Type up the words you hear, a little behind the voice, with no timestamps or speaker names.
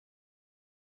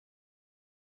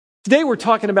Today we're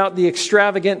talking about the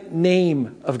extravagant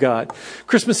name of God.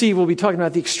 Christmas Eve we'll be talking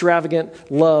about the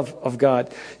extravagant love of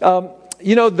God.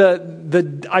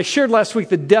 I shared last week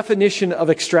the definition of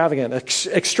extravagant.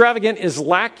 Extravagant is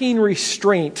lacking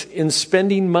restraint in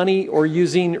spending money or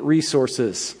using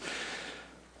resources.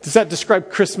 Does that describe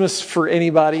Christmas for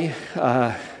anybody?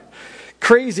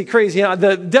 Crazy.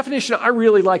 The definition I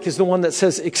really like is the one that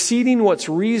says exceeding what's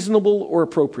reasonable or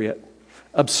appropriate.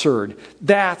 Absurd.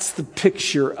 That's the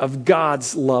picture of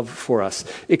God's love for us.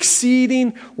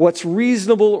 Exceeding what's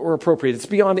reasonable or appropriate. It's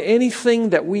beyond anything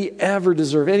that we ever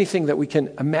deserve, anything that we can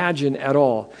imagine at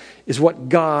all, is what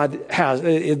God has,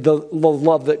 the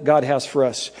love that God has for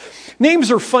us.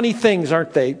 Names are funny things,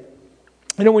 aren't they?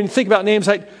 You know, when you think about names,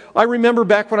 I remember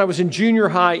back when I was in junior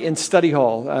high in study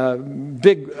hall,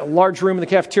 large room in the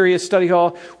cafeteria, study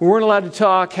hall. We weren't allowed to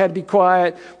talk, had to be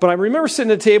quiet. But I remember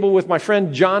sitting at a table with my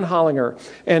friend John Hollinger,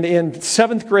 and in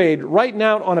 7th grade, writing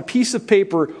out on a piece of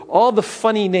paper all the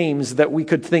funny names that we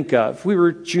could think of. We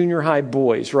were junior high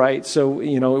boys, right? So,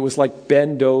 it was like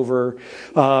Bend Over,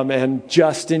 and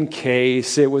Just in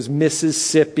Case. It was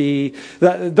Mississippi,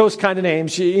 those kind of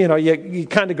names. You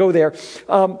kind of go there.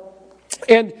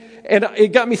 And it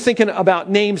got me thinking about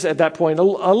names at that point. A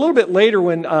little bit later,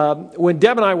 when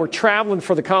Deb and I were traveling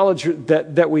for the college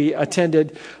that we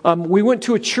attended, we went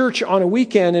to a church on a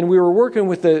weekend, and we were working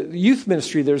with the youth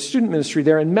ministry there, student ministry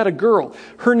there, and met a girl.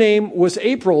 Her name was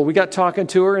April. We got talking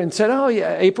to her and said, "Oh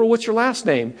yeah, April, what's your last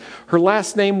name?" Her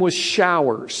last name was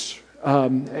Showers.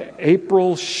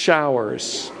 April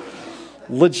Showers.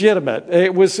 Legitimate.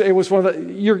 It was one of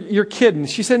the, you're kidding.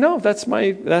 She said, "No, that's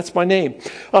my name."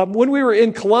 When we were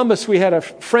in Columbus, we had a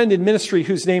friend in ministry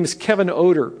whose name is Kevin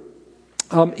Oder.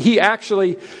 He's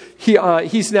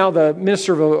now the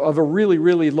minister of a really,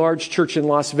 really large church in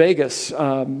Las Vegas,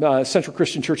 Central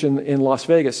Christian Church in Las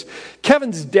Vegas.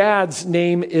 Kevin's dad's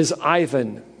name is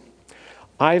Ivan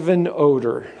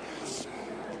Oder.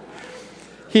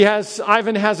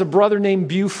 Ivan has a brother named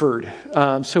Buford,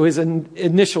 so his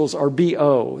initials are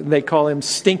B.O. They call him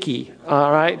Stinky,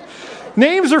 all right?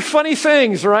 Names are funny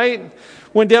things, right?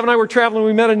 When Deb and I were traveling,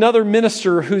 we met another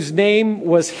minister whose name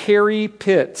was Harry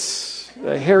Pitts.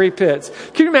 Harry Pitts.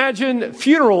 Can you imagine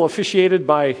funeral officiated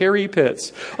by Harry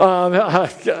Pitts?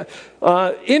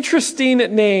 Interesting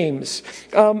names.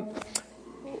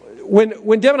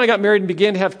 When Deb and I got married and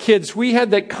began to have kids, we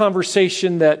had that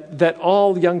conversation that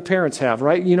all young parents have,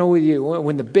 right?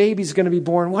 When the baby's going to be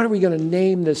born, what are we going to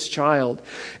name this child?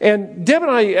 And Deb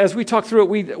and I, as we talked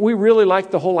through it, we really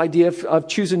liked the whole idea of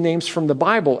choosing names from the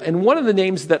Bible. And one of the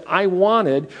names that I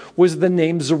wanted was the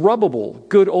name Zerubbabel,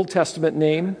 good Old Testament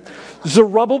name.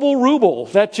 Zerubbabel Rubel,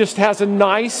 that just has a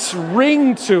nice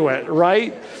ring to it,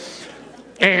 right?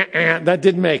 That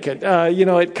didn't make it.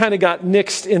 It kind of got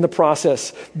nixed in the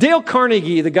process. Dale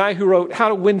Carnegie, the guy who wrote How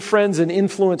to Win Friends and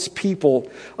Influence People,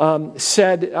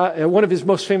 said, one of his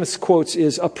most famous quotes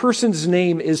is, "A person's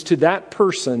name is to that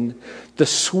person the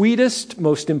sweetest,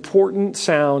 most important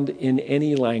sound in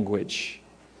any language."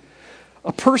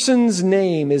 A person's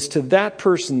name is to that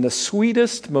person the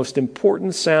sweetest, most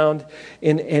important sound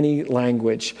in any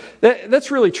language.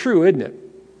 That's really true, isn't it?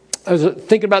 I was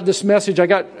thinking about this message.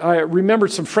 I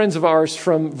remembered some friends of ours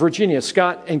from Virginia,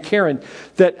 Scott and Karen,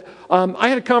 that I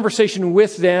had a conversation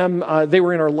with them. They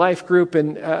were in our life group,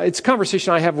 and it's a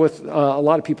conversation I have with a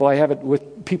lot of people. I have it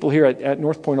with people here at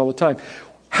Northpointe all the time.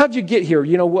 How'd you get here?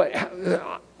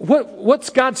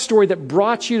 What's God's story that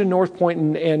brought you to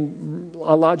Northpointe and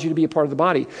allowed you to be a part of the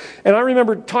body? And I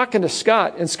remember talking to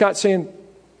Scott, and Scott saying,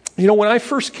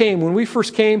 when we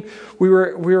first came, we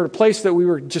were at a place that we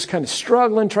were just kind of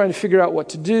struggling, trying to figure out what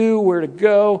to do, where to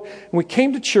go. And we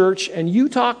came to church, and you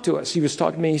talked to us. He was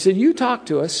talking to me. He said, "You talked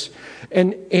to us,"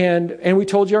 and we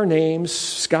told you our names,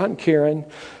 Scott and Karen,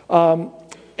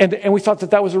 and we thought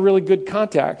that was a really good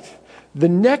contact. The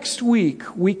next week,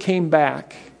 we came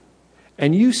back,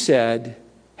 and you said,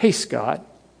 "Hey, Scott.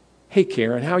 Hey,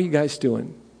 Karen. How are you guys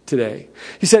doing today?"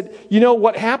 He said,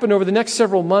 what happened over the next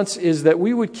several months is that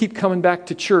we would keep coming back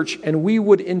to church, and we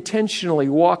would intentionally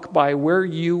walk by where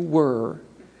you were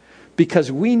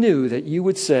because we knew that you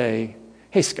would say,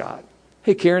 "Hey, Scott.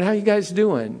 Hey, Karen, how you guys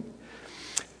doing?"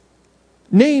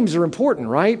 Names are important,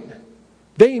 right?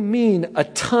 They mean a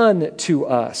ton to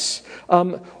us.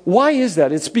 Why is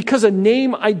that? It's because a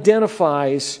name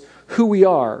identifies who we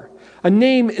are. A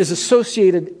name is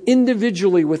associated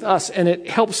individually with us, and it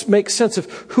helps make sense of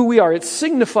who we are. It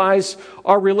signifies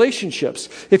our relationships.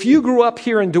 If you grew up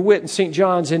here in DeWitt and St.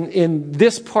 John's in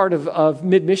this part of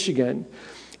mid-Michigan,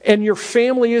 and your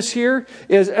family is here,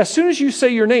 is as soon as you say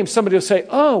your name, somebody will say,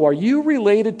 oh, are you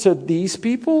related to these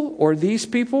people or these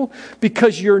people?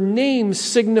 Because your name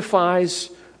signifies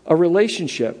a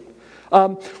relationship.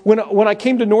 When I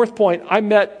came to Northpointe, I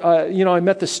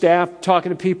met the staff talking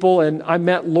to people, and I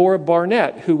met Laura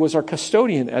Barnett, who was our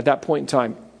custodian at that point in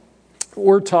time.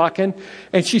 We're talking,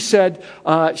 and she said,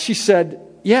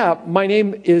 yeah, my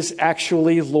name is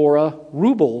actually Laura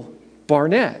Rubel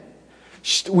Barnett.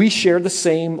 We share the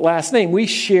same last name. We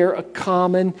share a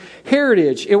common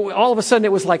heritage. All of a sudden,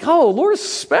 it was like, oh, Laura's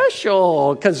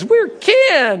special because we're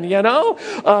kin,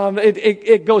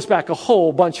 It goes back a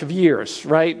whole bunch of years,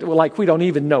 right? Like we don't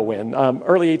even know when,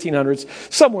 early 1800s,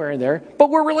 somewhere in there. But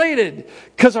we're related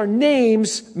because our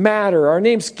names matter. Our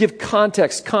names give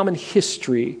context, common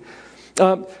history.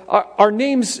 Our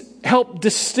names help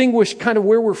distinguish kind of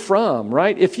where we're from,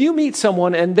 right? If you meet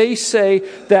someone and they say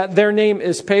that their name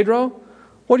is Pedro,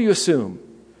 what do you assume?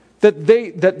 That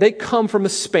they come from a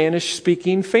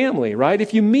Spanish-speaking family, right?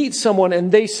 If you meet someone and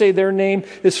they say their name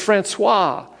is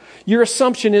Francois, your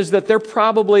assumption is that they're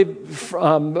probably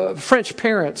French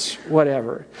parents,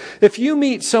 whatever. If you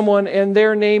meet someone and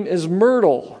their name is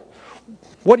Myrtle,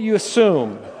 what do you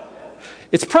assume?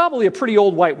 It's probably a pretty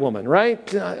old white woman, right?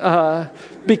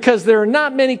 Because there are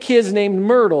not many kids named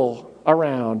Myrtle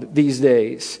around these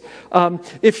days.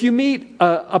 If you meet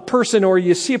a person or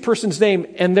you see a person's name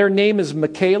and their name is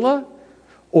Michaela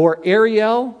or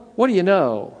Ariel, what do you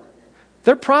know?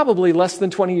 They're probably less than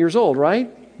 20 years old,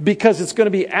 right? Because it's going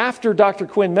to be after Dr.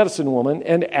 Quinn, Medicine Woman,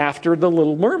 and after The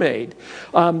Little Mermaid.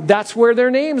 That's where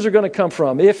their names are going to come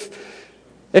from.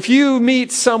 If you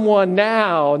meet someone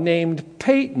now named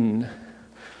Peyton,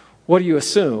 what do you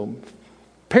assume?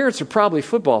 Parents are probably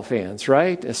football fans,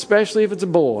 right? Especially if it's a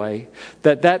boy,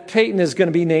 that Peyton is going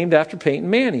to be named after Peyton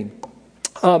Manning.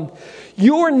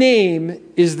 Your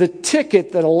name is the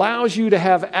ticket that allows you to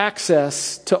have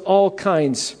access to all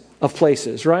kinds of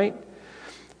places, right?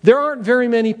 There aren't very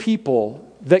many people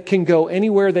that can go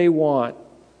anywhere they want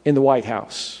in the White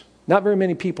House. Not very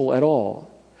many people at all.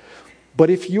 But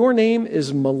if your name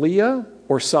is Malia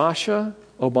or Sasha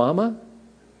Obama,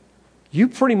 you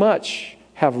pretty much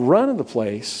have run of the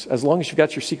place as long as you've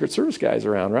got your Secret Service guys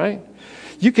around, right?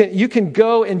 You can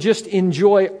go and just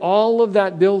enjoy all of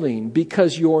that building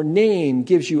because your name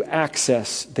gives you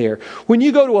access there. When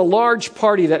you go to a large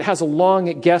party that has a long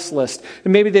guest list,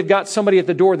 and maybe they've got somebody at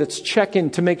the door that's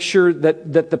checking to make sure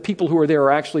that the people who are there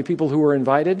are actually people who are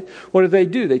invited, what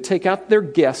do? They take out their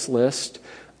guest list,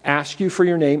 ask you for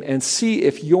your name, and see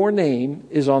if your name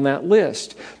is on that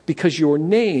list because your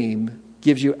name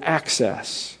gives you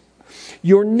access.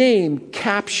 Your name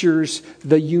captures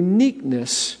the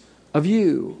uniqueness of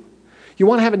you. You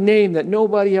want to have a name that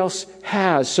nobody else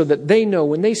has so that they know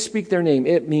when they speak their name,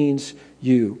 it means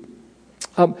you.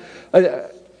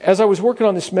 As I was working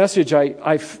on this message,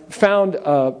 I found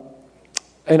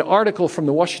an article from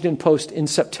the Washington Post in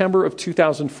September of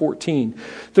 2014.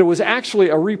 There was actually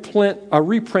a reprint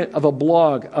of a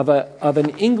blog of an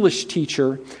English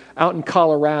teacher out in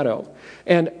Colorado.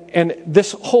 And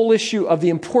this whole issue of the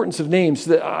importance of names,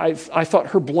 that I thought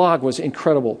her blog was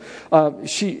incredible.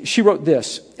 She wrote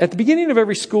this: at the beginning of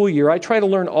every school year, I try to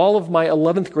learn all of my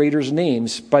 11th graders'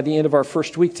 names by the end of our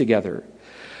first week together.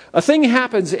 A thing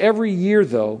happens every year,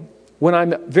 though, when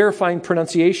I'm verifying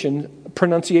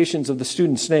pronunciations of the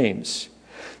students' names.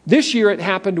 This year it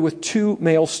happened with 2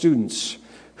 male students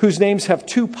whose names have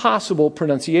 2 possible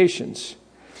pronunciations.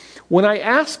 When I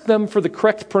asked them for the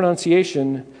correct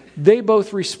pronunciation, they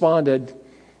both responded,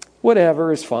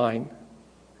 whatever is fine.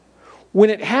 When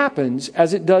it happens,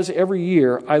 as it does every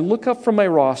year, I look up from my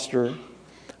roster,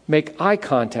 make eye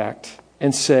contact,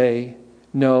 and say,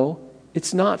 no,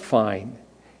 it's not fine.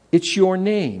 It's your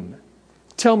name.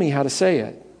 Tell me how to say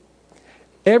it.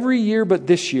 Every year but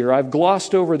this year, I've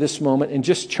glossed over this moment and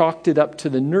just chalked it up to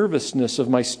the nervousness of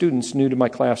my students new to my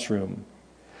classroom.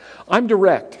 I'm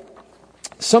direct.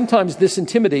 Sometimes this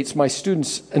intimidates my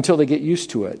students until they get used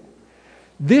to it.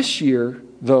 This year,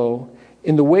 though,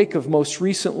 in the wake of most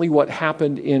recently what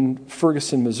happened in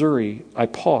Ferguson, Missouri, I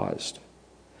paused.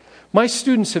 My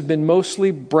students have been mostly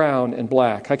brown and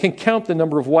black. I can count the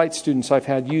number of white students I've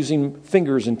had using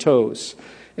fingers and toes,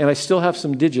 and I still have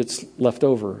some digits left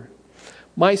over.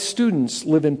 My students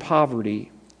live in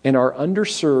poverty and are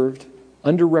underserved,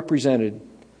 underrepresented,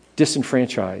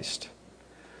 disenfranchised.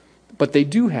 But they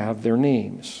do have their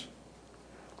names.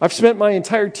 I've spent my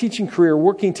entire teaching career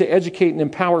working to educate and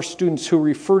empower students who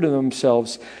refer to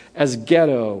themselves as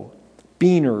ghetto,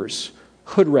 beaners,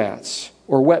 hood rats,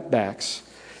 or wetbacks.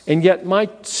 And yet my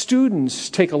students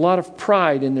take a lot of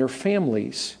pride in their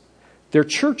families, their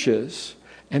churches,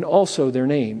 and also their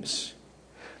names.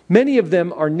 Many of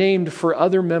them are named for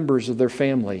other members of their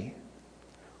family.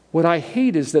 What I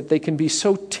hate is that they can be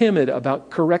so timid about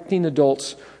correcting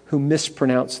adults who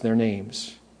mispronounce their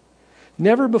names.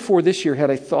 Never before this year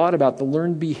had I thought about the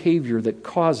learned behavior that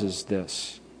causes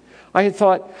this. I had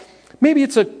thought, maybe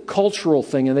it's a cultural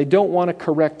thing and they don't want to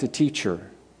correct a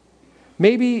teacher.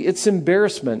 Maybe it's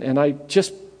embarrassment and I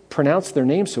just pronounce their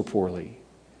name so poorly.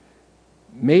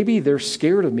 Maybe they're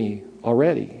scared of me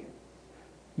already.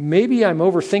 Maybe I'm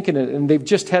overthinking it and they've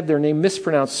just had their name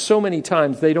mispronounced so many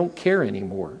times they don't care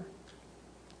anymore.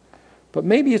 But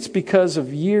maybe it's because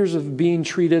of years of being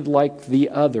treated like the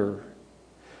other,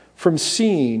 from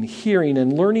seeing, hearing,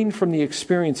 and learning from the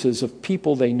experiences of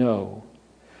people they know.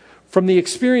 From the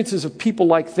experiences of people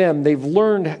like them, they've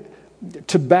learned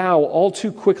to bow all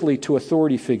too quickly to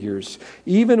authority figures,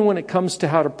 even when it comes to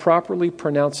how to properly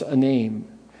pronounce a name,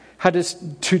 how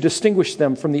to distinguish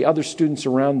them from the other students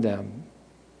around them.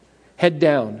 Head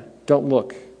down, don't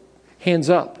look. Hands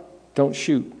up, don't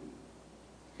shoot.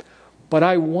 But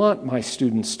I want my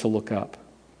students to look up.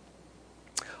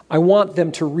 I want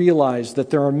them to realize that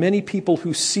there are many people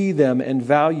who see them and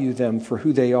value them for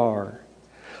who they are.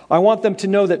 I want them to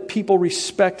know that people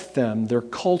respect them, their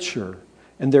culture,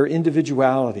 and their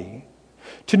individuality.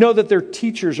 To know that their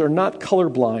teachers are not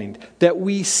colorblind, that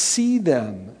we see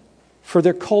them for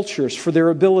their cultures, for their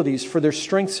abilities, for their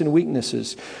strengths and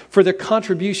weaknesses, for their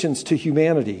contributions to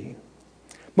humanity.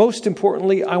 Most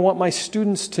importantly, I want my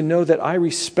students to know that I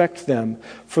respect them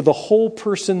for the whole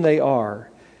person they are,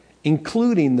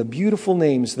 including the beautiful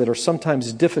names that are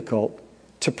sometimes difficult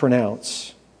to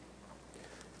pronounce.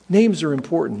 Names are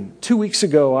important. 2 weeks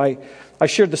ago, I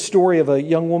shared the story of a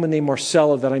young woman named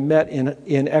Marcela that I met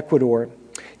in Ecuador,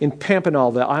 in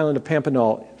Pampanal, the island of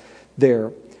Pampanal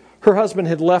there. Her husband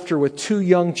had left her with 2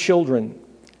 young children,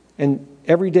 and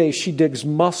every day she digs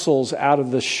mussels out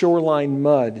of the shoreline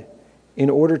mud in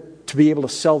order to be able to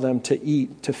sell them to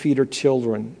eat, to feed her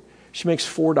children. She makes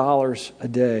 $4 a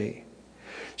day.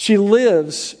 She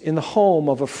lives in the home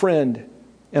of a friend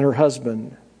and her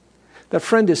husband. That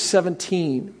friend is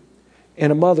 17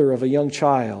 and a mother of a young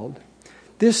child.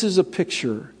 This is a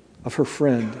picture of her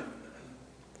friend.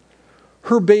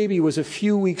 Her baby was a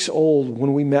few weeks old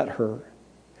when we met her,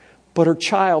 but her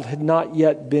child had not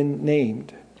yet been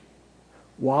named.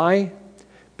 Why?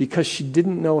 Because she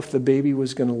didn't know if the baby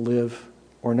was going to live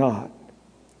or not.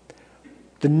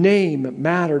 The name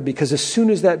mattered because as soon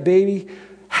as that baby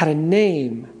had a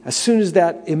name, as soon as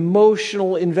that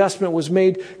emotional investment was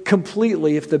made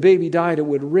completely, if the baby died, it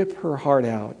would rip her heart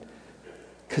out.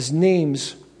 Because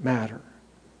names matter.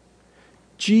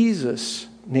 Jesus'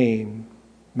 name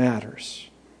matters.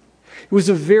 It was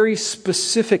a very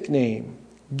specific name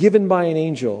given by an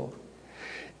angel.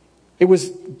 It was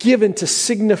given to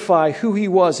signify who he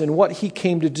was and what he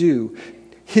came to do.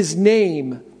 His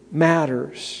name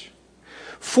matters.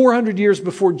 400 years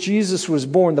before Jesus was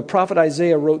born, the prophet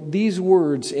Isaiah wrote these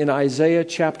words in Isaiah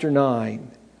chapter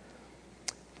 9.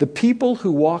 The people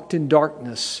who walked in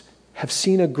darkness have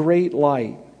seen a great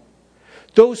light.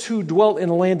 Those who dwelt in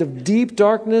a land of deep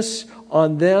darkness,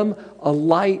 on them a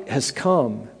light has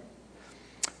come.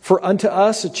 For unto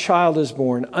us a child is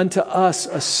born, unto us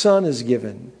a son is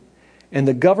given, and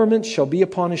the government shall be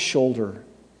upon his shoulder,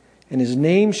 and his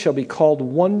name shall be called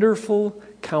Wonderful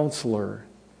Counselor,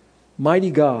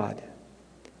 Mighty God,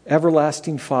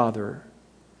 Everlasting Father,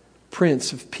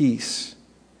 Prince of Peace.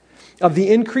 Of the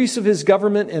increase of his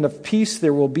government and of peace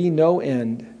there will be no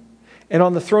end. And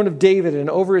on the throne of David and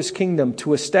over his kingdom,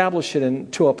 to establish it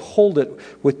and to uphold it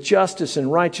with justice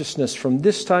and righteousness from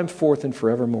this time forth and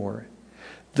forevermore.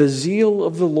 The zeal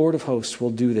of the Lord of hosts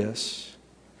will do this.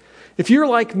 If you're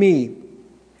like me,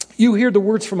 you hear the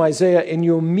words from Isaiah and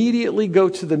you immediately go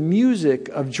to the music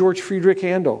of George Friedrich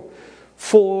Handel.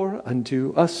 For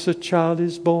unto us a child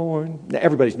is born. Now,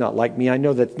 everybody's not like me. I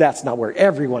know that that's not where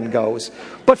everyone goes.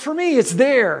 But for me, it's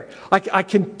there. I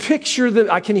can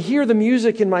picture I can hear the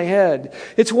music in my head.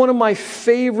 It's one of my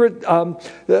favorites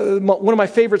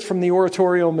from the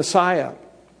oratorio Messiah.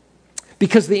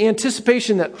 Because the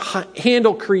anticipation that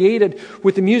Handel created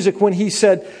with the music when he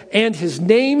said, and his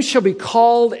name shall be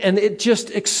called, and it just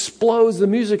explodes, the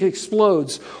music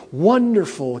explodes.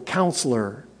 Wonderful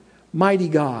Counselor, Mighty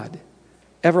God,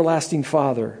 Everlasting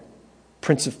Father,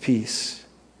 Prince of Peace.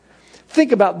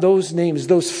 Think about those names,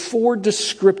 those 4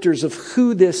 descriptors of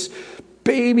who this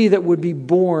baby that would be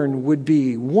born would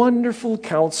be. Wonderful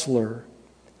Counselor.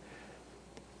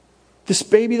 This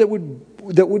baby that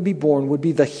would be born would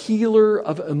be the healer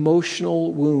of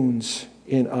emotional wounds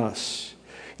in us.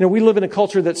 We live in a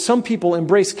culture that some people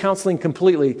embrace counseling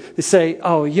completely. They say,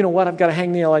 oh, you know what? I've got a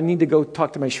hangnail. I need to go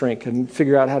talk to my shrink and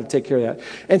figure out how to take care of that.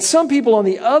 And some people on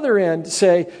the other end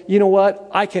say, you know what?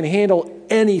 I can handle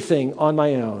anything on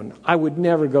my own. I would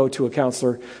never go to a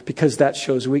counselor because that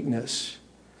shows weakness.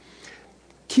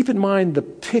 Keep in mind the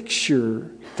picture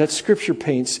that Scripture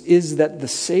paints is that the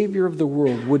Savior of the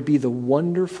world would be the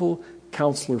wonderful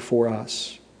counselor for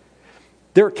us.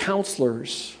 There are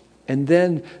counselors, and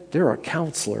then there are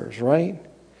counselors, right?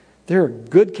 There are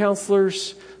good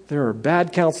counselors, there are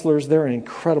bad counselors, there are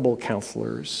incredible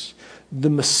counselors. The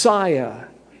Messiah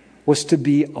was to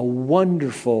be a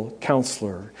wonderful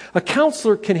counselor. A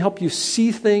counselor can help you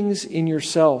see things in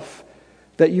yourself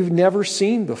that you've never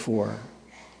seen before.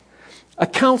 A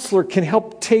counselor can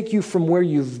help take you from where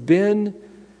you've been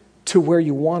to where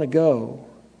you want to go.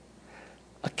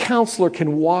 A counselor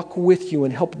can walk with you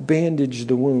and help bandage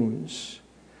the wounds.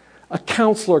 A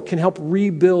counselor can help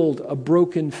rebuild a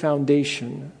broken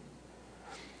foundation.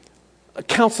 A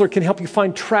counselor can help you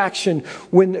find traction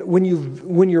when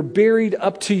you're buried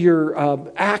up to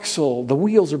your axle. The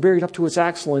wheels are buried up to its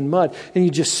axle in mud, and you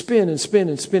just spin and spin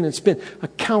and spin and spin. A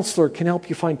counselor can help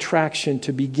you find traction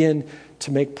to begin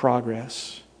to make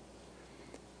progress.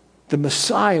 The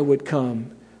Messiah would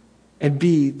come and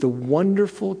be the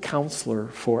wonderful counselor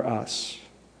for us.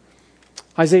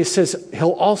 Isaiah says he'll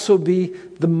also be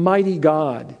the mighty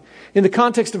God. In the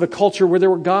context of a culture where there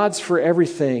were gods for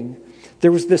everything,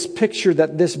 there was this picture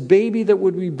that this baby that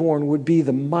would be born would be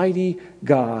the mighty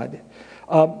God.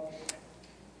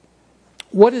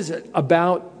 What is it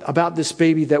about this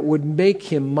baby that would make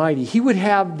him mighty? He would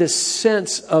have this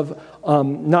sense of,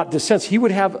 he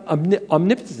would have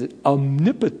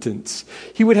omnipotence.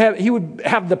 He would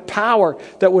have the power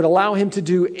that would allow him to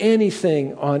do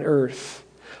anything on earth.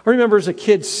 I remember as a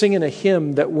kid singing a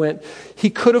hymn that went,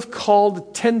 he could have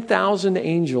called 10,000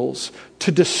 angels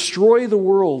to destroy the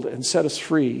world and set us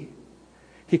free.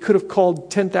 He could have called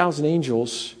 10,000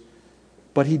 angels,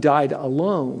 but he died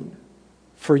alone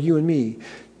for you and me.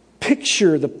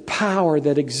 Picture the power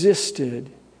that existed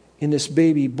in this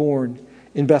baby born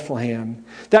in Bethlehem.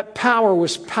 That power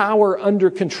was power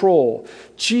under control.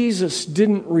 Jesus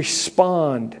didn't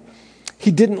respond.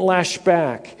 He didn't lash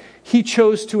back. He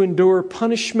chose to endure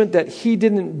punishment that he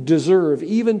didn't deserve,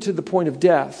 even to the point of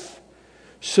death,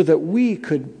 so that we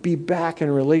could be back in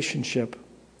a relationship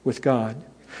with God.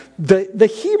 The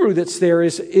Hebrew that's there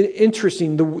is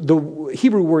interesting. The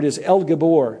Hebrew word is El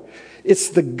Gabor. It's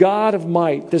the God of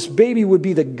might. This baby would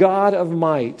be the God of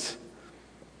might.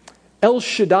 El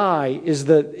Shaddai is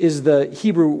the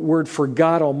Hebrew word for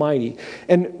God Almighty.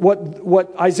 And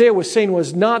what Isaiah was saying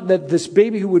was not that this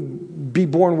baby who would be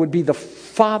born would be the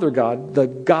Father God, the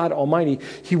God Almighty.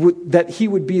 He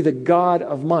would be the God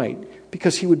of might,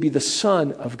 because he would be the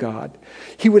Son of God.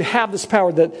 He would have this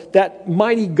power. That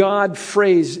mighty God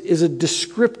phrase is a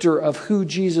descriptor of who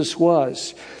Jesus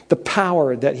was, the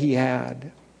power that he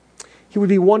had. He would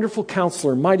be wonderful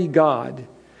counselor, mighty God,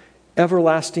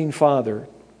 everlasting Father.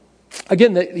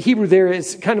 Again, the Hebrew there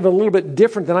is kind of a little bit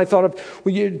different than I thought of.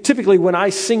 Typically, when I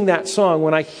sing that song,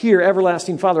 when I hear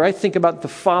Everlasting Father, I think about the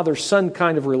father-son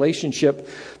kind of relationship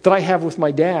that I have with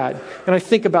my dad. And I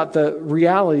think about the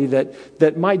reality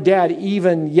that my dad,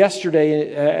 even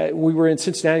yesterday, we were in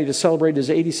Cincinnati to celebrate his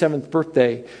 87th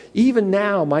birthday. Even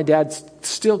now, my dad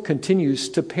still continues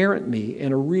to parent me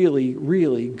in a really,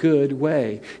 really good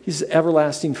way. He's the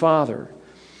Everlasting Father.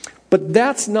 But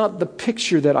that's not the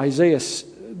picture that Isaiah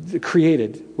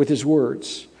created with his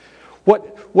words.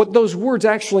 What those words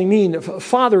actually mean,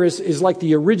 Father is like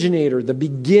the originator, the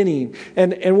beginning.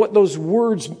 And what those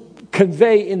words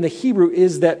convey in the Hebrew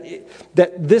is that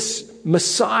this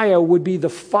Messiah would be the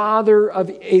Father of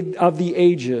the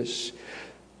ages.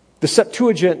 The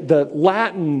Septuagint, the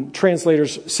Latin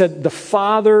translators, said the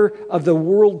Father of the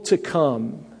world to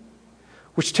come,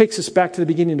 which takes us back to the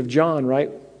beginning of John, right?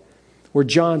 Where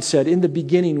John said, in the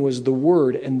beginning was the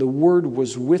Word, and the Word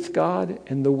was with God,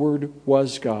 and the Word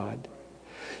was God.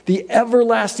 The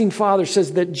everlasting Father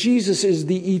says that Jesus is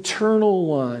the eternal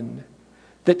one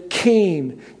that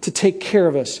came to take care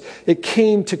of us. It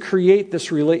came to create this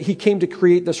He came to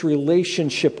create this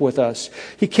relationship with us.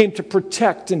 He came to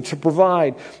protect and to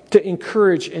provide, to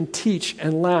encourage and teach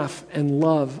and laugh and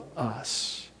love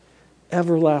us.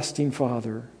 Everlasting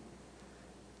Father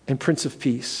and Prince of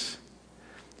Peace.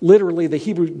 Literally, the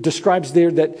Hebrew describes there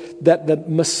that the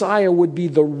Messiah would be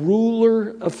the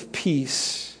ruler of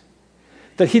peace.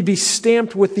 That he'd be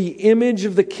stamped with the image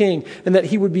of the King, and that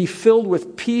he would be filled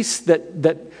with peace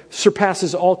that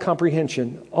surpasses all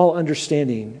comprehension, all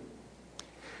understanding.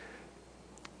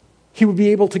 He would be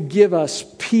able to give us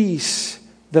peace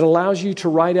that allows you to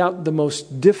ride out the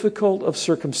most difficult of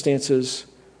circumstances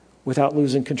without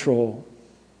losing control.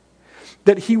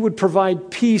 That He would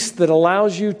provide peace that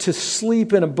allows you to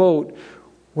sleep in a boat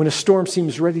when a storm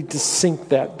seems ready to sink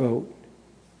that boat.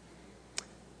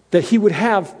 That He would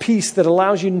have peace that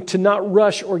allows you to not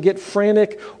rush or get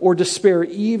frantic or despair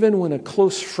even when a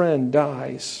close friend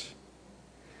dies.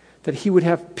 That He would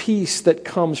have peace that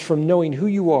comes from knowing who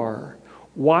you are,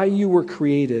 why you were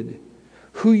created,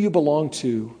 who you belong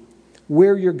to,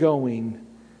 where you're going,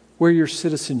 where your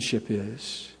citizenship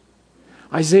is.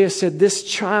 Isaiah said this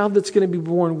child that's going to be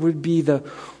born would be the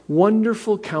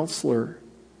wonderful counselor,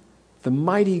 the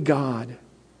mighty God,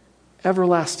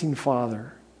 everlasting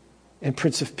Father, and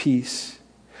Prince of Peace.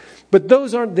 But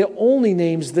those aren't the only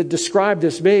names that describe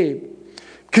this babe.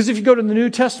 Because if you go to the New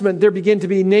Testament, there begin to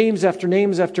be names after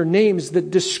names after names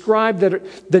that describe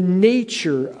the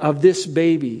nature of this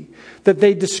baby. That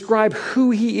they describe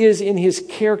who He is in His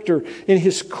character, in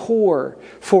His core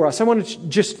for us. I want to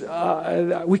just,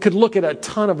 we could look at a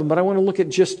ton of them, but I want to look at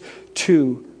just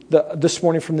two this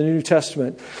morning from the New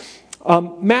Testament.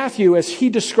 Matthew, as he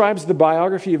describes the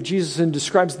biography of Jesus and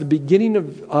describes the beginning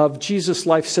of Jesus'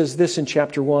 life, says this in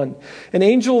chapter 1. An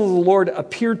angel of the Lord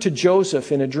appeared to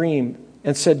Joseph in a dream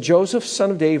and said, Joseph,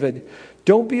 son of David,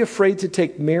 don't be afraid to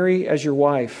take Mary as your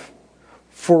wife,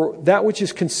 for that which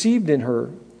is conceived in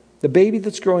her, the baby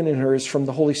that's growing in her, is from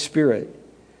the Holy Spirit.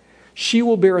 She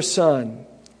will bear a son,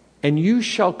 and you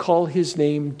shall call his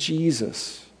name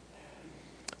Jesus,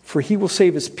 for he will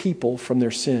save his people from their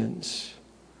sins.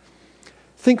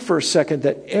 Think for a second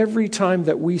that every time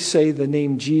that we say the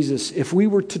name Jesus, if we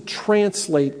were to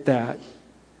translate that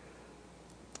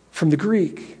from the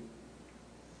Greek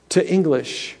to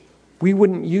English, we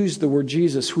wouldn't use the word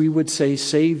Jesus. We would say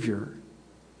Savior.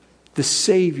 The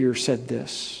Savior said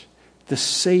this. The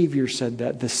Savior said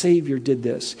that. The Savior did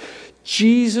this.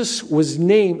 Jesus was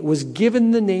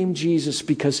given the name Jesus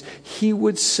because He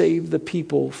would save the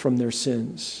people from their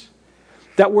sins.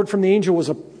 That word from the angel was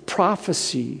a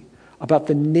prophecy about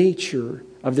the nature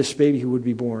of this baby who would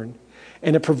be born.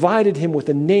 And it provided Him with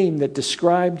a name that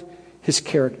described His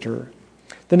character.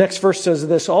 The next verse says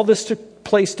this, all this took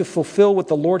place to fulfill what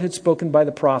the Lord had spoken by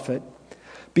the prophet.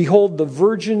 Behold, the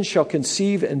virgin shall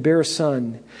conceive and bear a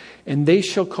son, and they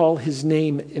shall call his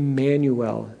name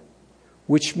Emmanuel,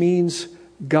 which means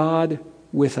God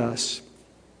with us.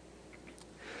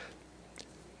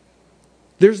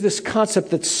 There's this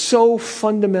concept that's so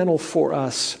fundamental for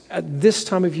us at this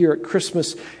time of year, at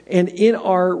Christmas, and in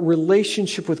our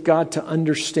relationship with God, to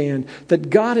understand that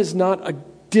God is not a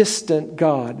distant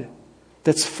God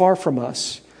that's far from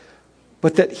us,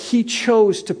 but that He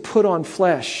chose to put on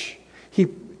flesh.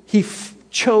 He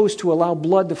chose to allow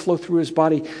blood to flow through His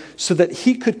body so that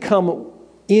He could come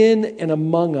in and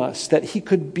among us, that He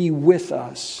could be with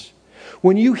us.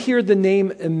 When you hear the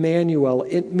name Emmanuel,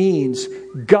 it means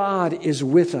God is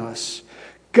with us.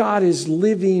 God is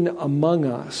living among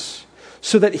us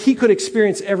so that He could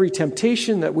experience every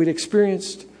temptation that we'd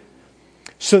experienced,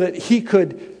 so that He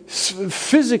could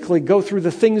physically go through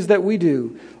the things that we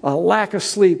do, lack of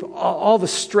sleep, all the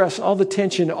stress, all the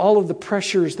tension, all of the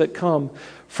pressures that come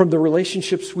from the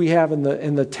relationships we have and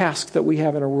the tasks that we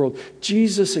have in our world.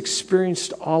 Jesus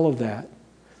experienced all of that.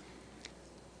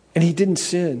 And He didn't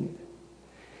sin.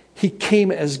 He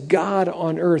came as God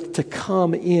on earth to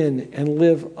come in and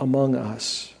live among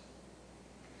us.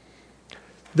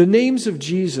 The names of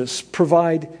Jesus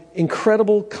provide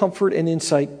incredible comfort and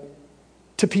insight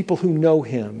to people who know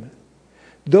Him.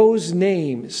 Those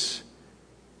names,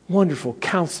 Wonderful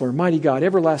Counselor, Mighty God,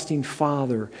 Everlasting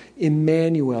Father,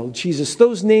 Emmanuel, Jesus,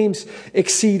 those names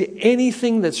exceed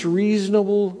anything that's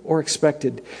reasonable or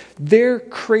expected. They're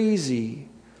crazy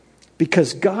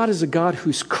because God is a God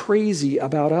who's crazy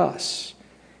about us.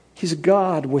 He's a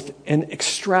God with an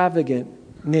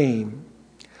extravagant name.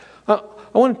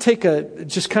 I want to take a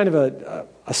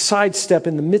sidestep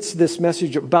in the midst of this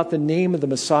message about the name of the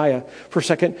Messiah for a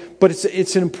second, but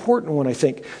it's an important one, I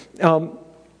think.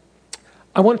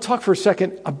 I want to talk for a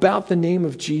second about the name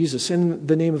of Jesus and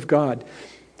the name of God.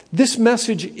 This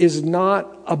message is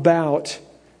not about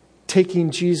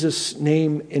taking Jesus'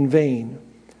 name in vain.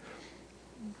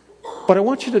 But I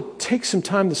want you to take some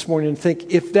time this morning and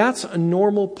think, if that's a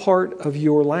normal part of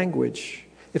your language,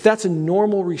 if that's a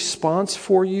normal response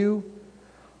for you,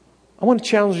 I want to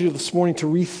challenge you this morning to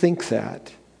rethink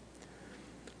that.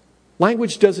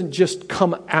 Language doesn't just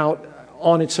come out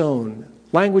on its own.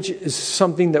 Language is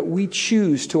something that we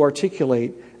choose to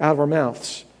articulate out of our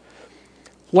mouths.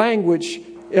 Language,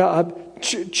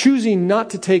 choosing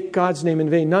not to take God's name in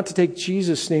vain, not to take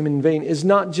Jesus' name in vain, is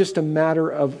not just a matter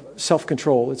of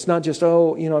self-control. It's not just,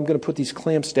 I'm going to put these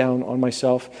clamps down on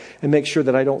myself and make sure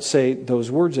that I don't say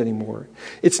those words anymore.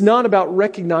 It's not about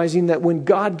recognizing that when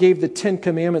God gave the 10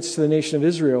 commandments to the nation of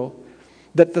Israel,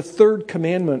 that the third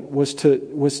commandment was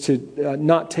to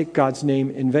not take God's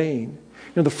name in vain.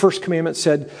 The first commandment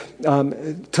said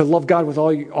to love God with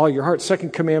all your heart.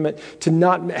 Second commandment, to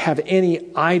not have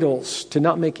any idols, to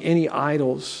not make any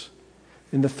idols.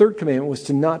 And the third commandment was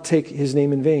to not take his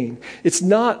name in vain. It's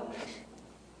not,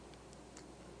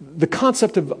 the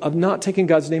concept of not taking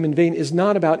God's name in vain is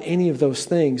not about any of those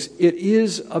things. It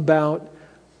is about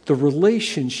the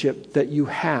relationship that you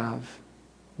have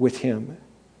with him.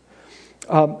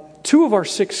 2 of our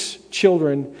 6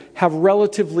 children have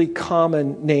relatively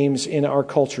common names in our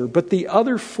culture, but the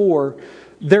other 4,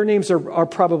 their names are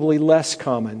probably less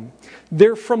common.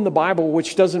 They're from the Bible,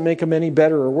 which doesn't make them any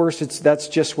better or worse. That's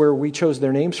just where we chose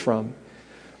their names from.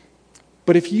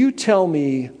 But if you tell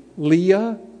me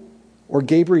Leah or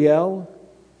Gabriel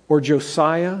or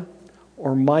Josiah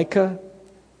or Micah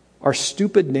are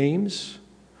stupid names,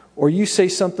 or you say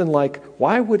something like,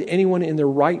 why would anyone in their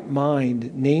right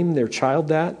mind name their child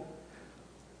that?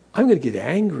 I'm going to get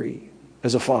angry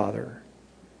as a father,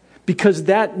 because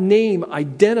that name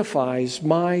identifies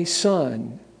my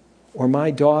son or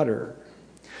my daughter.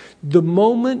 The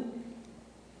moment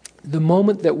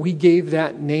that we gave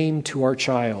that name to our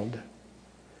child,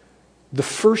 the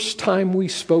first time we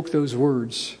spoke those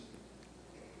words,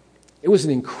 it was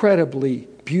an incredibly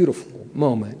beautiful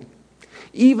moment.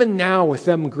 Even now, with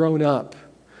them grown up,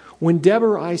 when Deb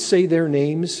or I say their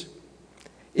names,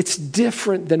 it's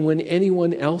different than when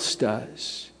anyone else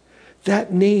does.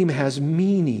 That name has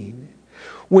meaning.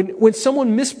 When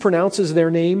someone mispronounces their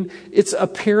name, it's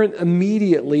apparent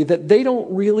immediately that they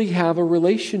don't really have a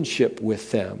relationship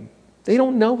with them. They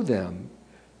don't know them.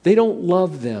 They don't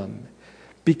love them.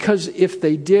 Because if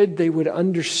they did, they would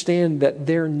understand that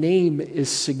their name is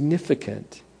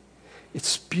significant.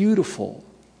 It's beautiful.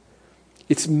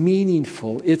 It's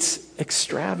meaningful. It's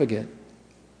extravagant.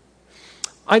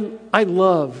 I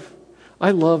love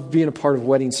being a part of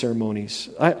wedding ceremonies.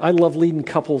 I love leading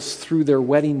couples through their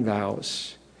wedding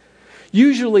vows.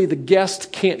 Usually the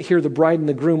guest can't hear the bride and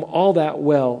the groom all that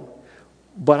well,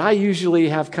 but I usually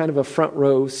have kind of a front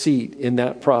row seat in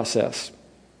that process.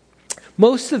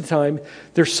 Most of the time,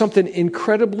 there's something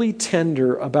incredibly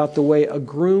tender about the way a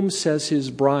groom says his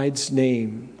bride's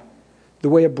name. The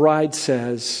way a bride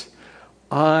says,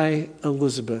 I,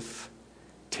 Elizabeth,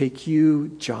 take you,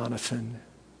 Jonathan,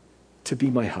 to be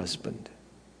my husband.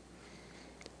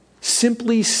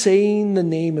 Simply saying the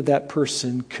name of that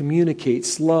person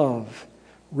communicates love,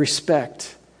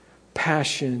 respect,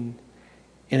 passion,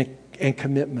 and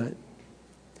commitment.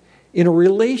 In a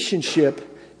relationship,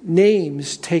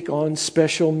 names take on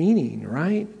special meaning,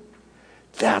 right?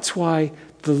 That's why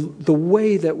the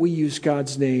way that we use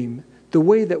God's name, the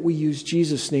way that we use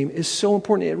Jesus' name is so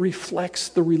important. It reflects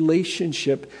the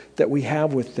relationship that we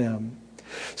have with them.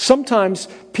 Sometimes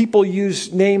people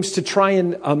use names to try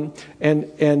and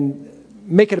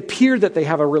make it appear that they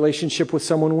have a relationship with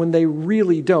someone when they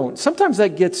really don't. Sometimes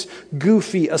that gets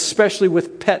goofy, especially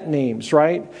with pet names,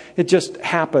 right? It just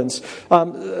happens.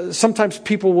 Sometimes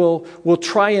people will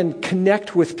try and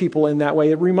connect with people in that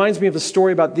way. It reminds me of a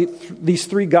story about these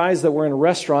 3 guys that were in a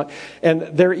restaurant, and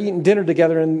they're eating dinner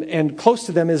together, and close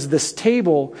to them is this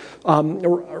table,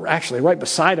 or actually right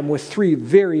beside them, with 3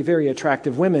 very, very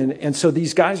attractive women. And so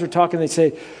these guys are talking, they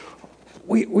say,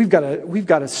 We've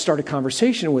got to start a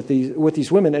conversation with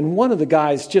these women. And one of the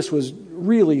guys just was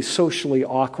really socially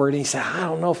awkward. And he said,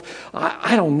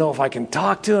 I don't know if I can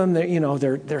talk to them.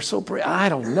 They're so pretty. I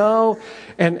don't know.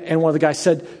 And one of the guys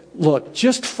said, look,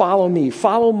 just follow me,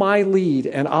 follow my lead,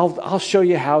 and I'll show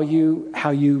you how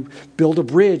you build a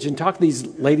bridge and talk to these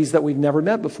ladies that we've never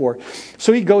met before.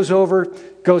 So he goes to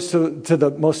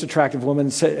the most attractive woman,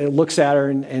 looks at her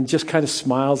and just kind of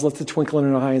smiles, lets a twinkle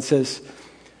in her eye, and says,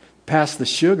 pass the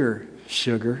sugar.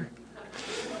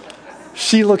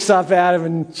 She looks up at him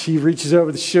and she reaches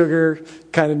over the sugar,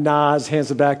 kind of nods, hands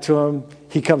it back to him.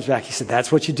 He comes back. He said,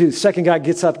 that's what you do. The second guy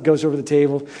gets up, goes over the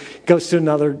table, goes to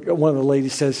one of the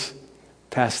ladies, says,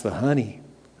 pass the honey.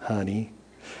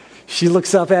 She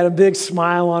looks up at him, big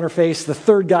smile on her face. The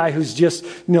third guy, who's just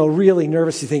really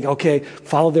nervous, you think, okay,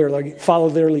 follow their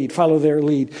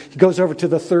lead. He goes over to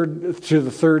the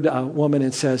third woman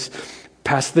and says,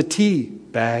 pass the tea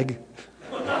bag.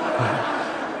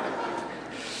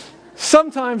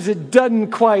 Sometimes it doesn't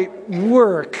quite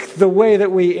work the way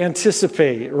that we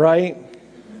anticipate, right?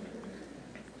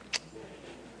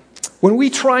 When we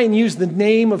try and use the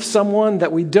name of someone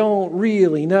that we don't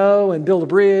really know and build a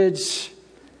bridge,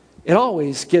 it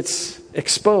always gets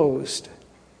exposed.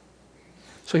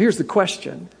 So here's the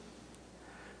question.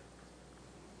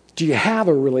 Do you have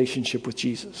a relationship with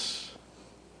Jesus?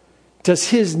 Does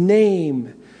his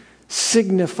name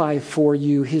signify for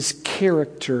you his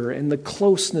character and the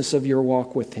closeness of your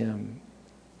walk with him?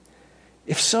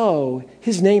 If so,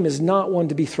 his name is not one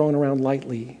to be thrown around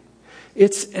lightly.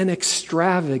 It's an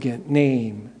extravagant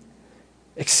name,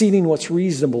 exceeding what's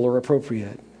reasonable or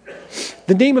appropriate.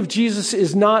 The name of Jesus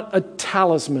is not a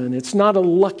talisman. It's not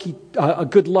a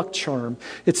good luck charm.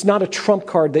 It's not a trump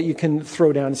card that you can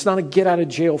throw down. It's not a get out of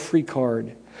jail free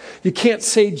card. You can't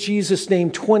say Jesus'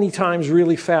 name 20 times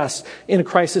really fast in a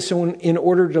crisis in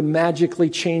order to magically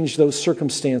change those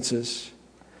circumstances.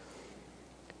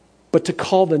 But to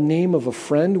call the name of a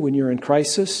friend when you're in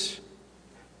crisis,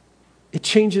 it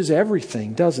changes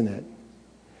everything, doesn't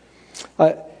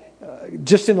it?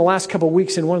 Just in the last couple of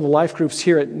weeks in one of the life groups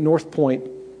here at Northpointe,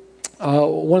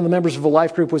 one of the members of a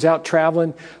life group was out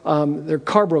traveling. Their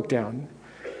car broke down.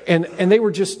 And they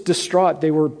were just distraught.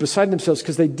 They were beside themselves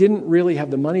because they didn't really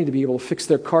have the money to be able to fix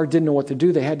their car, didn't know what to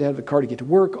do. They had to have the car to get to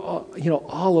work,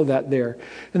 all of that there.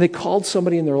 And they called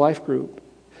somebody in their life group.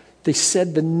 They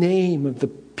said the name of the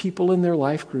people in their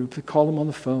life group. They called them on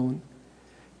the phone.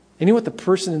 And you know what the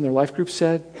person in their life group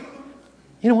said?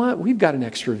 You know what? We've got an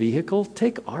extra vehicle.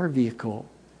 Take our vehicle.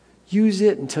 Use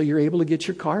it until you're able to get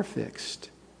your car fixed.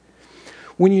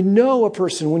 When you know a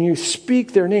person, when you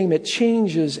speak their name, it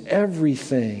changes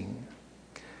everything.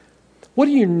 What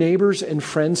do your neighbors and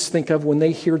friends think of when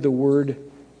they hear the word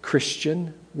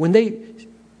Christian? When they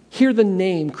hear the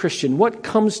name Christian, what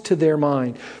comes to their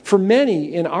mind? For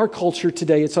many in our culture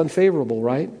today, it's unfavorable,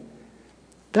 right?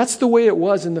 That's the way it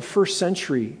was in the first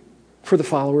century for the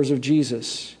followers of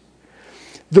Jesus.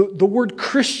 The word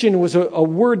Christian was a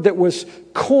word that was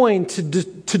coined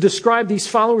to describe these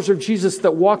followers of Jesus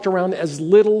that walked around as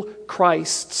little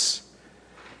Christs.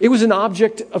 It was an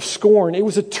object of scorn. It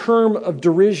was a term of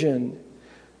derision.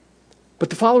 But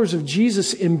the followers of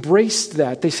Jesus embraced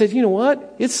that. They said, you know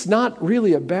what? It's not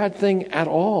really a bad thing at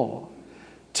all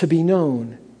to be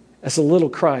known as a little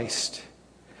Christ.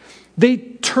 They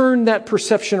turned that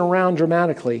perception around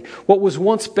dramatically. What was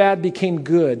once bad became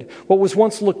good. What was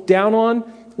once looked down on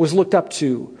was looked up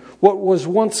to. What was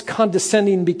once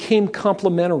condescending became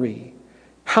complimentary.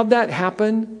 How'd that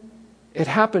happen? It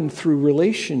happened through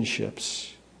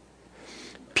relationships.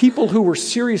 People who were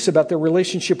serious about their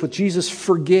relationship with Jesus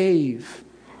forgave,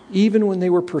 even when they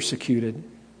were persecuted.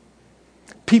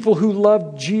 People who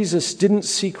loved Jesus didn't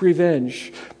seek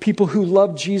revenge. People who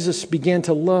loved Jesus began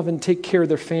to love and take care of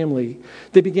their family.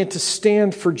 They began to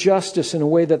stand for justice in a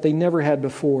way that they never had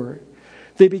before.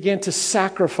 They began to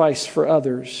sacrifice for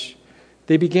others.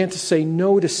 They began to say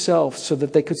no to self so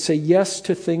that they could say yes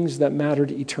to things that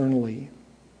mattered eternally.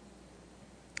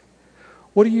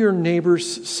 What do your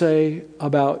neighbors say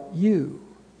about you?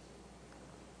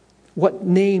 What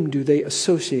name do they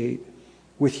associate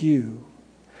with you?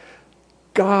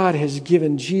 God has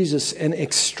given Jesus an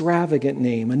extravagant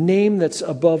name, a name that's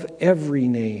above every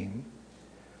name.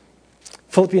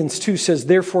 Philippians 2 says,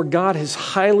 therefore God has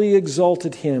highly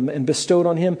exalted him and bestowed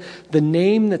on him the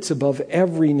name that's above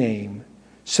every name,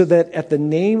 so that at the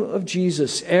name of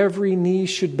Jesus every knee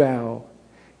should bow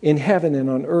in heaven and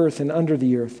on earth and under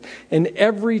the earth, and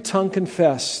every tongue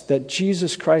confess that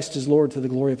Jesus Christ is Lord to the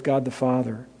glory of God the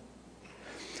Father.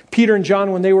 Peter and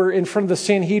John, when they were in front of the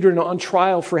Sanhedrin on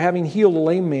trial for having healed a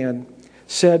lame man,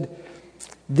 said,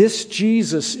 this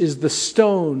Jesus is the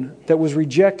stone that was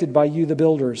rejected by you, the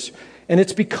builders, and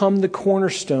it's become the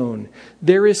cornerstone.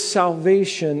 There is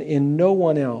salvation in no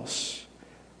one else,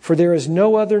 for there is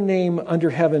no other name under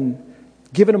heaven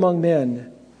given among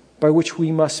men by which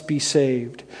we must be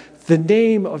saved. The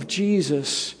name of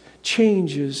Jesus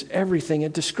changes everything.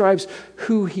 It describes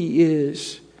who he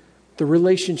is, the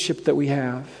relationship that we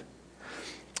have.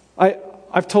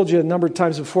 I've told you a number of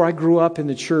times before, I grew up in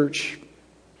the church.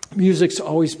 Music's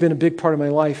always been a big part of my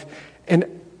life. And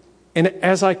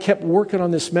as I kept working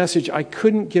on this message, I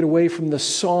couldn't get away from the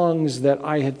songs that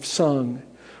I had sung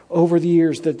over the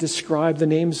years that describe the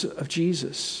names of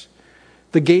Jesus.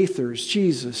 The Gaithers,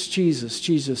 Jesus, Jesus,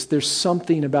 Jesus. There's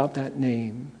something about that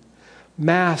name.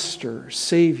 Master,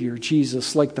 Savior,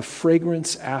 Jesus, like the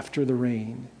fragrance after the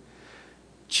rain.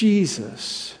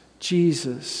 Jesus,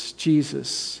 Jesus,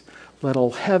 Jesus. Let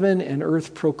all heaven and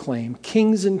earth proclaim.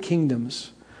 Kings and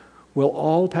kingdoms will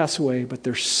all pass away, but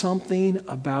there's something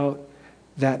about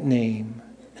that name.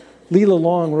 Leela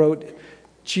Long wrote,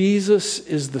 Jesus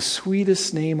is the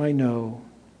sweetest name I know.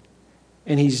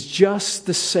 And he's just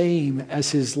the same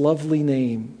as his lovely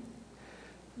name.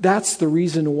 That's the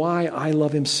reason why I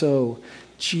love him so.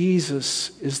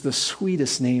 Jesus is the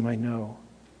sweetest name I know.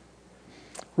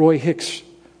 Roy Hicks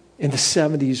in the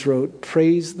 70s wrote,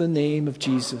 "Praise the name of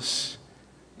Jesus.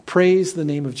 Praise the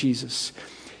name of Jesus.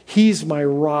 He's my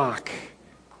rock.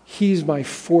 He's my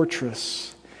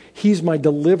fortress. He's my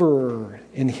deliverer.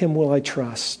 In him will I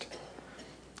trust."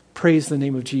 Praise the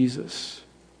name of Jesus.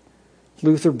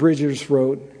 Luther Bridges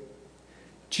wrote,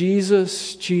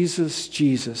 "Jesus, Jesus,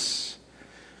 Jesus,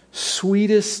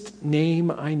 sweetest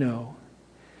name I know,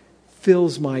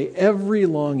 fills my every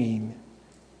longing,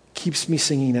 keeps me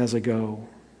singing as I go."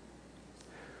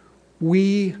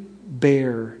 We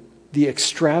bear the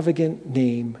extravagant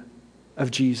name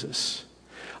of Jesus.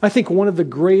 I think one of the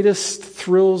greatest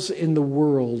thrills in the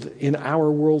world, in our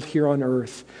world here on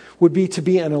earth, would be to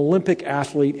be an Olympic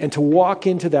athlete and to walk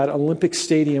into that Olympic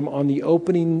stadium in the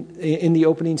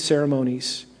opening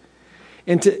ceremonies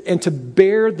and to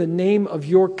bear the name of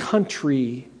your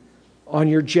country on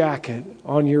your jacket,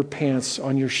 on your pants,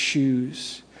 on your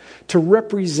shoes, to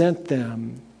represent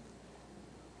them.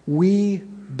 We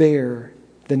bear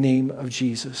the name of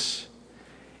Jesus.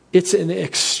 It's an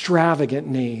extravagant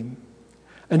name.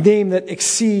 A name that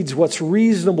exceeds what's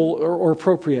reasonable or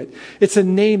appropriate. It's a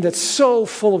name that's so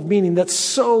full of meaning, that's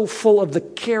so full of the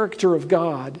character of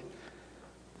God,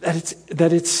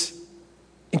 that it's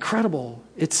incredible.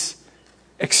 It's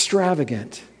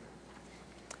extravagant.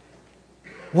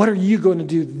 What are you going to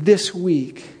do this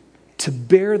week to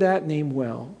bear that name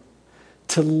well,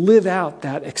 to live out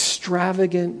that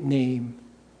extravagant name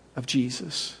of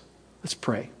Jesus? Let's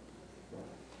pray.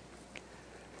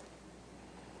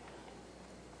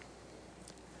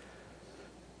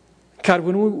 God,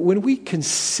 when we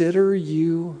consider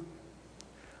you,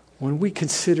 when we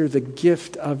consider the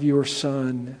gift of your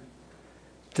Son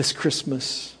this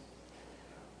Christmas,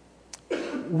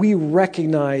 we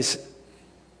recognize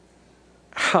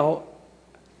how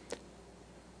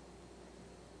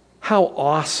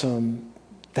awesome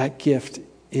that gift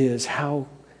is, how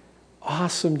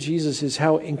awesome Jesus is,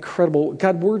 how incredible.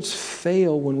 God, words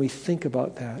fail when we think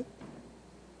about that.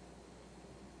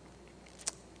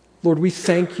 Lord, we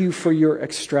thank you for your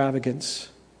extravagance,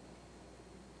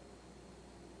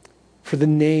 for the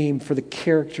name, for the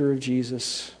character of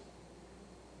Jesus,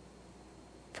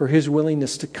 for his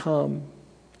willingness to come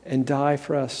and die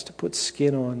for us, to put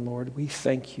skin on, Lord. We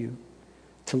thank you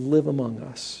to live among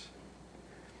us.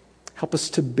 Help us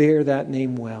to bear that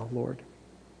name well, Lord.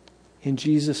 In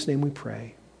Jesus' name we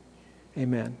pray.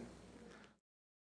 Amen.